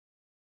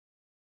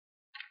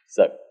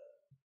So,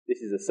 this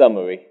is a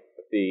summary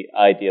of the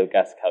ideal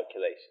gas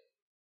calculation.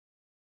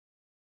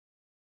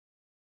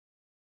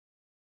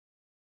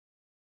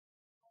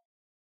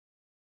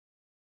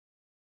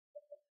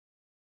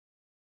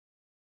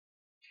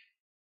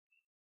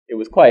 It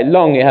was quite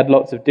long, it had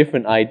lots of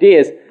different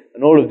ideas,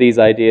 and all of these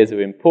ideas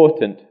are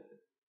important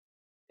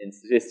in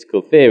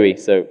statistical theory,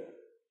 so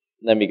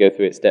let me go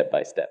through it step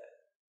by step.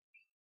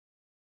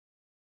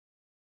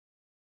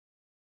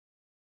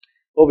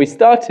 What we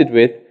started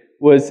with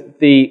was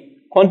the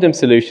quantum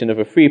solution of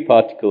a free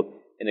particle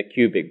in a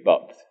cubic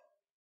box.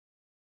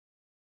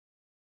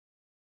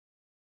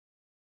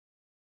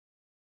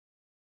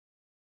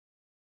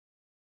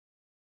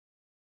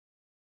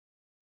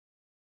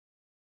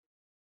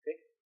 Okay.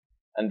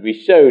 And we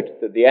showed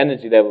that the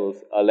energy levels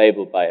are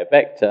labeled by a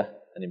vector,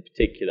 and in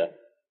particular,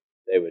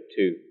 they were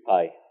 2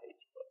 pi h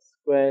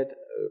squared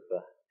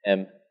over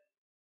m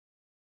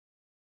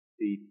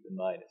c to the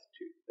minus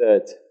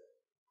 2/3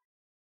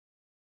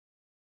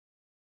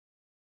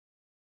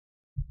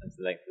 and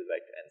the length of the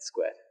vector n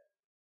squared.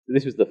 So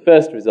this was the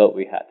first result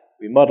we had.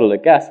 We modeled a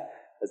gas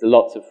as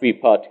lots of free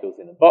particles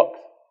in a box,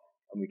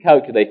 and we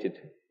calculated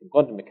from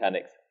quantum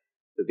mechanics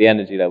that the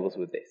energy levels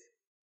were this.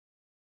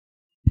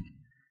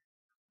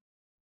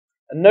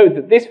 And note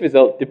that this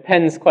result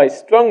depends quite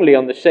strongly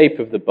on the shape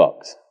of the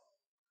box.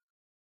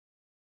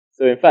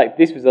 So in fact,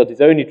 this result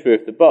is only true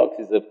if the box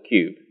is a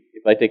cube.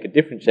 If I take a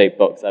different shaped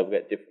box, I will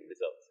get different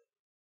results.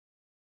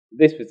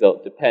 This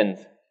result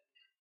depends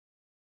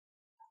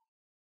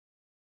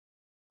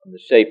on the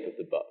shape of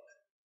the box.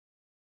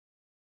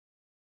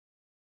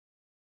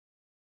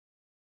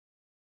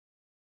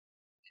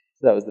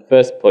 So that was the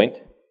first point.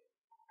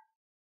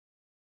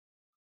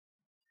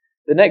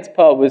 The next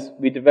part was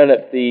we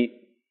developed the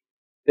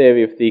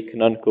theory of the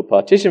canonical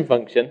partition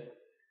function,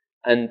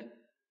 and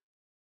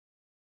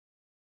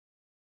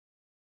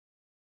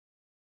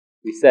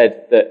we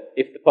said that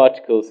if the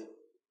particles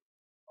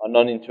are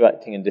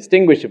non-interacting and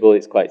distinguishable,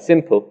 it's quite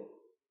simple.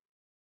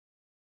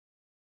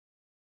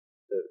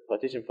 The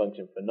partition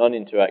function for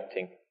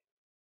non-interacting,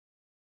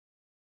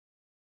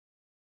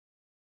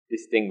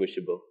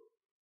 distinguishable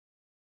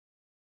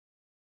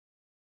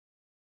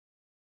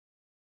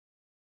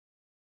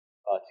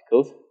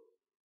particles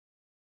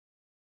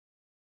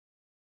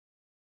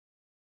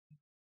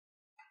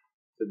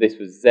so this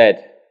was Z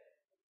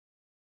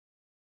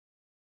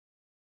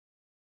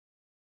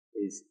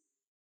is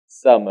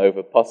sum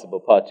over possible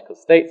particle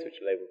states, which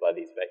are labeled by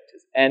these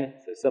vectors n.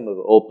 So sum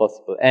over all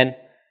possible n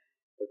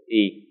of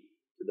e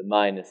to the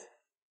minus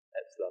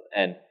epsilon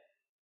n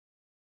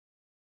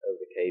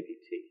over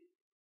kBt.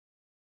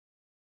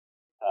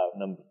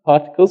 Number of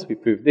particles, we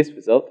proved this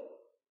result.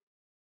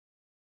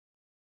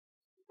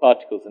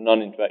 Particles are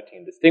non-interacting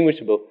and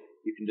distinguishable.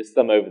 You can just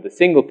sum over the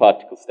single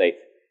particle state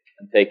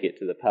and take it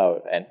to the power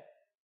of n.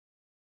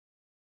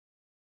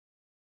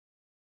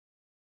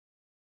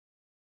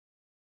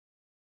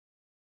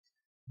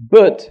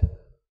 But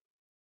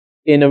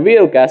in a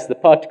real gas, the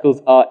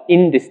particles are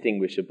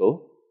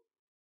indistinguishable.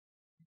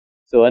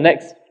 So our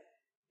next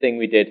thing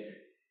we did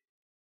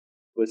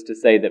was to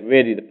say that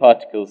really the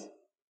particles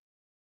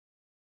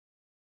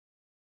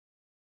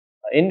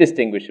are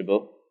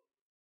indistinguishable,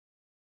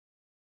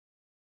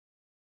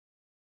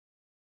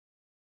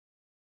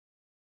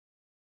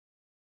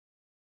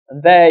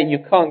 and there you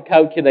can't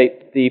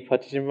calculate the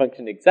partition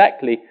function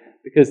exactly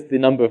because the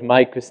number of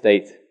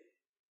microstates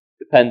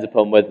depends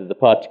upon whether the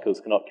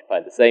particles can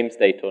occupy the same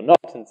state or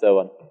not, and so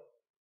on.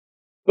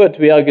 But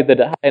we argued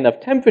that at high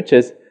enough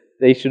temperatures,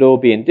 they should all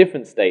be in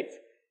different states,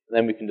 and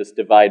then we can just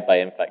divide by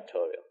n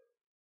factorial.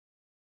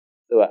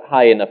 So at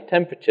high enough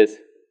temperatures,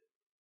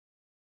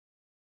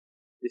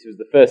 this was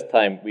the first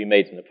time we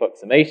made an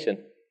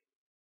approximation,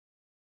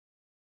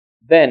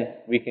 then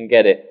we can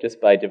get it just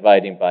by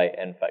dividing by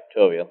n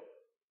factorial.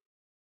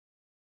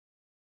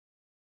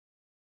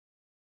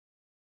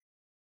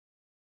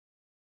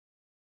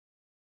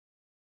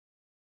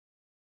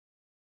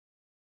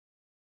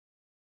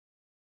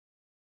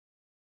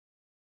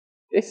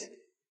 This.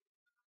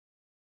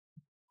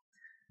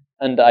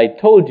 And I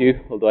told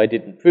you, although I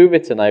didn't prove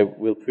it, and I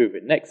will prove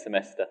it next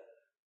semester,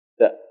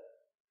 that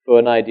for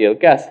an ideal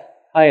gas,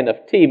 high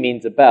enough T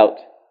means about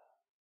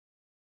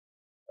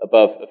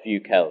above a few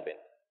Kelvin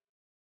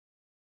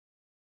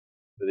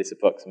for this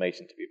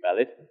approximation to be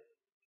valid.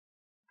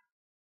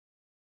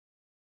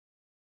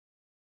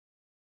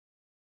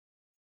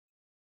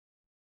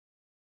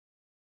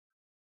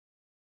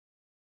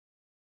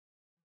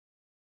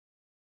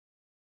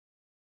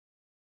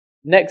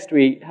 Next,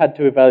 we had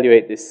to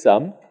evaluate this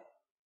sum.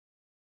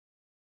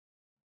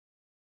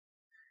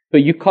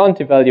 But you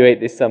can't evaluate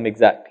this sum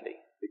exactly,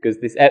 because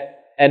this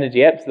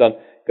energy epsilon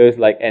goes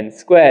like n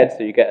squared,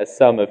 so you get a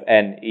sum of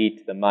n e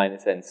to the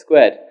minus n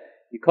squared.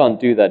 You can't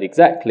do that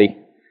exactly.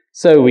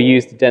 So we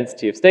use the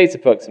density of states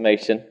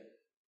approximation,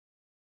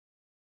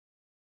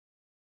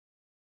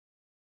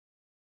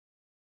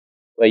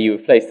 where you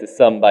replace the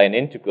sum by an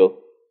integral.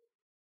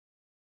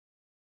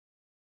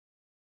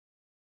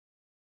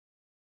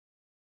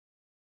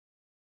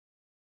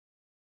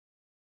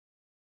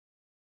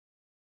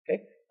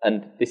 Okay?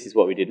 And this is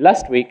what we did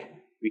last week.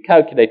 We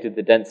calculated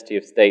the density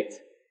of states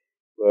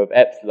of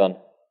epsilon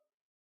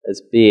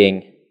as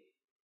being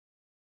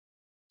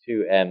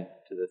 2m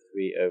to the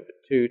 3 over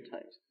 2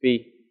 times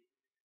b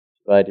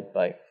divided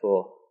by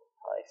 4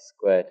 pi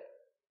squared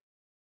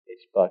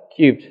h bar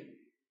cubed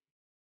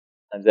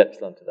times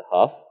epsilon to the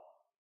half.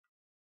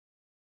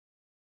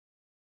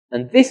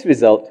 And this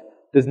result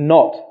does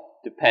not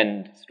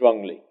depend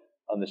strongly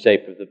on the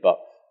shape of the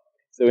box.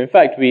 So in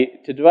fact,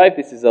 to derive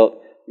this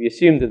result, we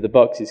assume that the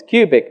box is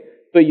cubic,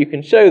 but you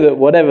can show that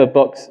whatever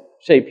box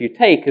shape you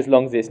take, as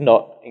long as it's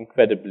not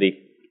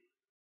incredibly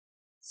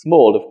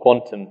small of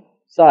quantum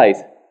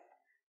size,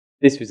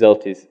 this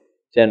result is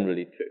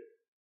generally true.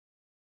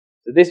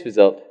 So this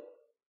result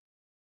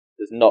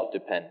does not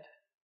depend,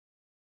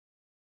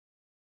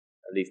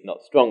 at least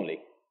not strongly,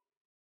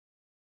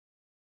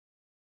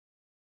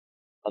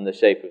 on the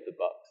shape of the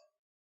box.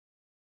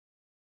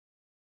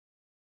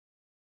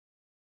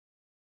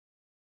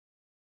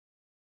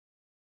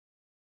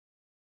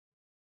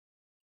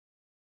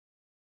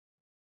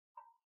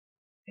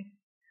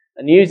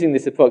 And using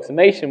this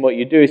approximation, what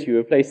you do is you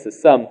replace the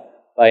sum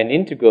by an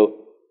integral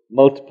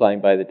multiplying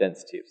by the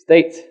density of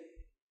states.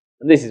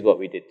 And this is what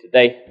we did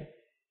today.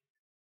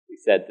 We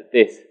said that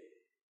this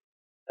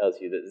tells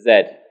you that z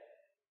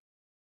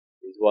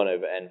is 1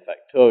 over n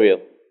factorial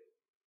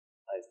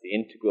times the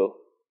integral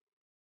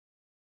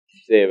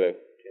 0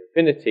 to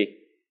infinity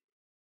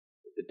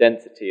with the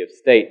density of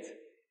states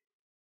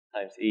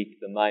times e to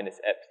the minus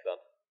epsilon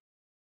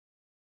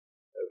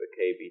over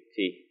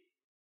kBt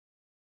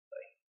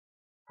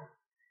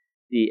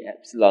d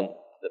epsilon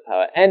to the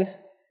power n.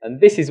 And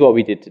this is what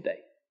we did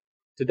today.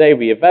 Today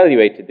we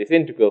evaluated this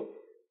integral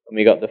and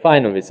we got the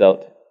final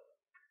result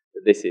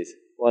that this is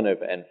 1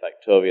 over n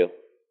factorial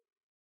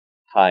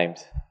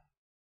times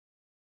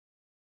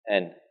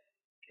n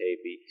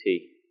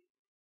kBt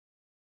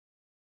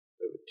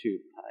over 2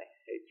 pi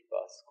h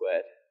bar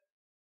squared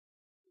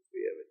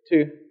 3 over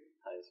 2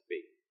 times b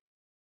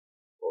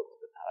all to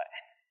the power n.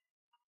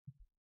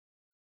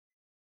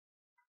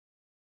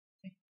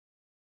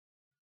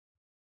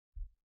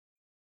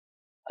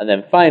 And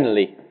then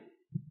finally,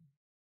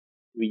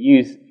 we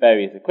use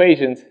various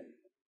equations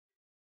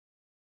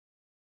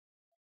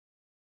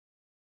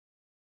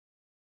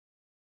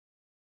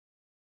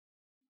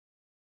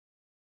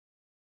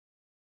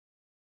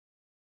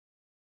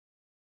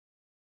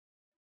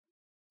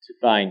to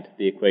find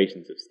the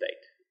equations of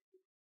state.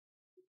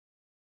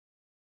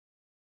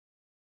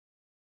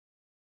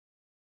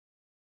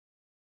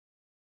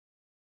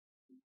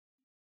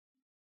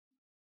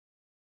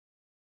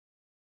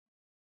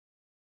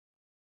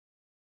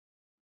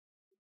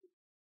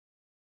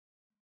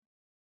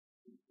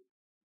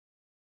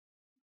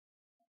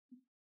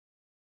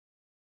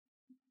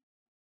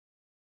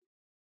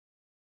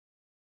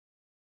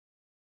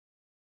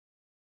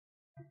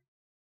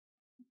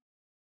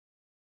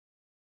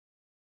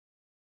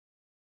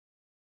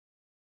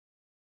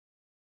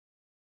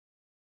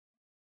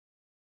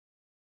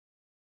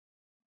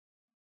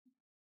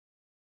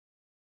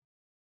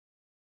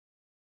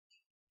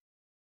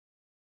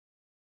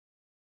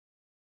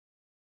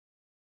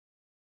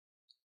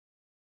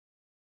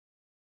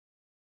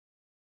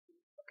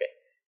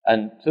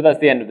 And so that's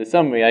the end of the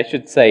summary. I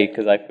should say,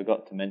 because I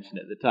forgot to mention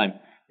at the time,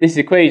 this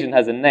equation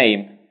has a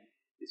name,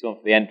 this one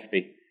for the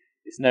entropy.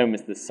 It's known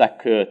as the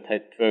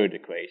Sackur-Tetrode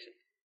equation.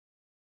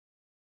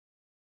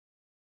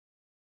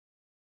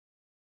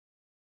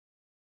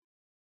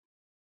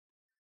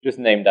 Just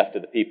named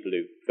after the people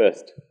who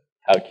first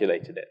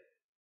calculated it.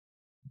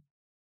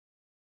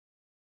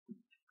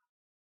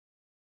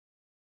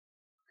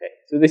 Okay,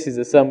 so this is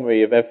a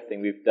summary of everything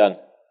we've done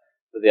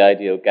for the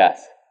ideal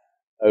gas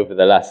over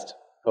the last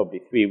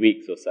probably 3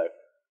 weeks or so.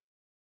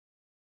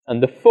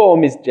 And the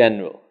form is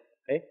general.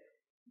 Okay?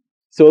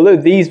 So although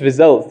these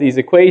results, these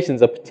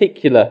equations are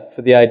particular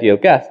for the ideal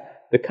gas,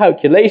 the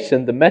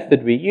calculation, the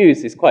method we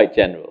use is quite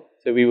general.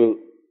 So we will,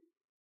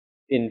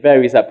 in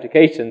various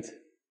applications,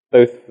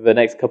 both for the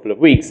next couple of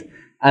weeks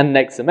and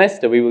next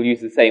semester, we will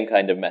use the same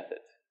kind of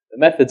methods. The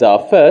methods are,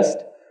 first,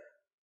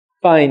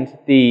 find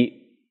the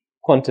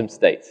quantum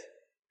states.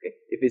 Okay?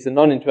 If it's a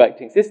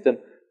non-interacting system,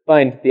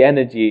 find the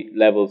energy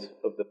levels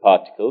of the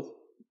particles.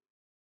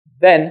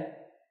 Then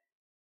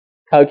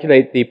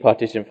calculate the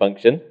partition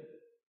function,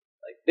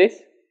 like this,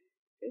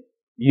 okay,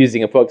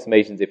 using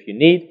approximations if you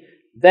need.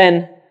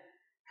 Then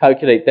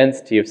calculate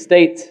density of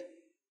states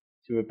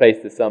to replace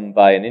the sum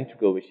by an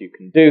integral, which you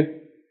can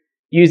do.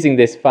 Using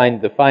this,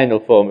 find the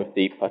final form of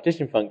the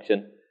partition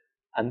function,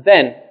 and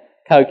then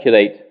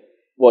calculate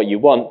what you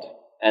want,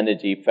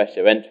 energy,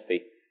 pressure,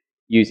 entropy,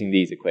 using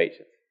these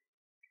equations.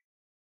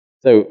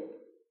 So,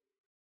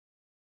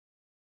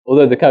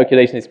 although the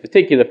calculation is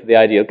particular for the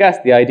ideal gas,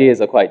 the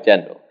ideas are quite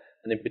general.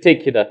 And in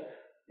particular,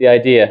 the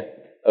idea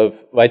of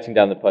writing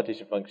down the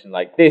partition function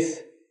like this,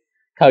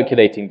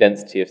 calculating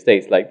density of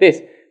states like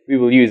this, we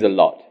will use a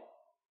lot.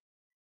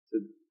 So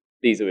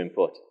these are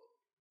important.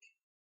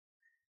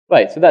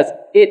 Right, so that's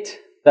it.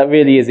 That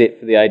really is it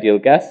for the ideal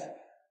gas.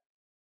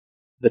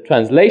 The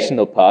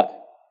translational part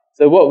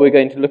So what we're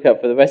going to look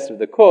at for the rest of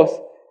the course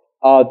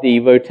are the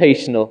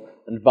rotational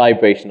and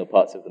vibrational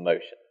parts of the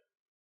motion.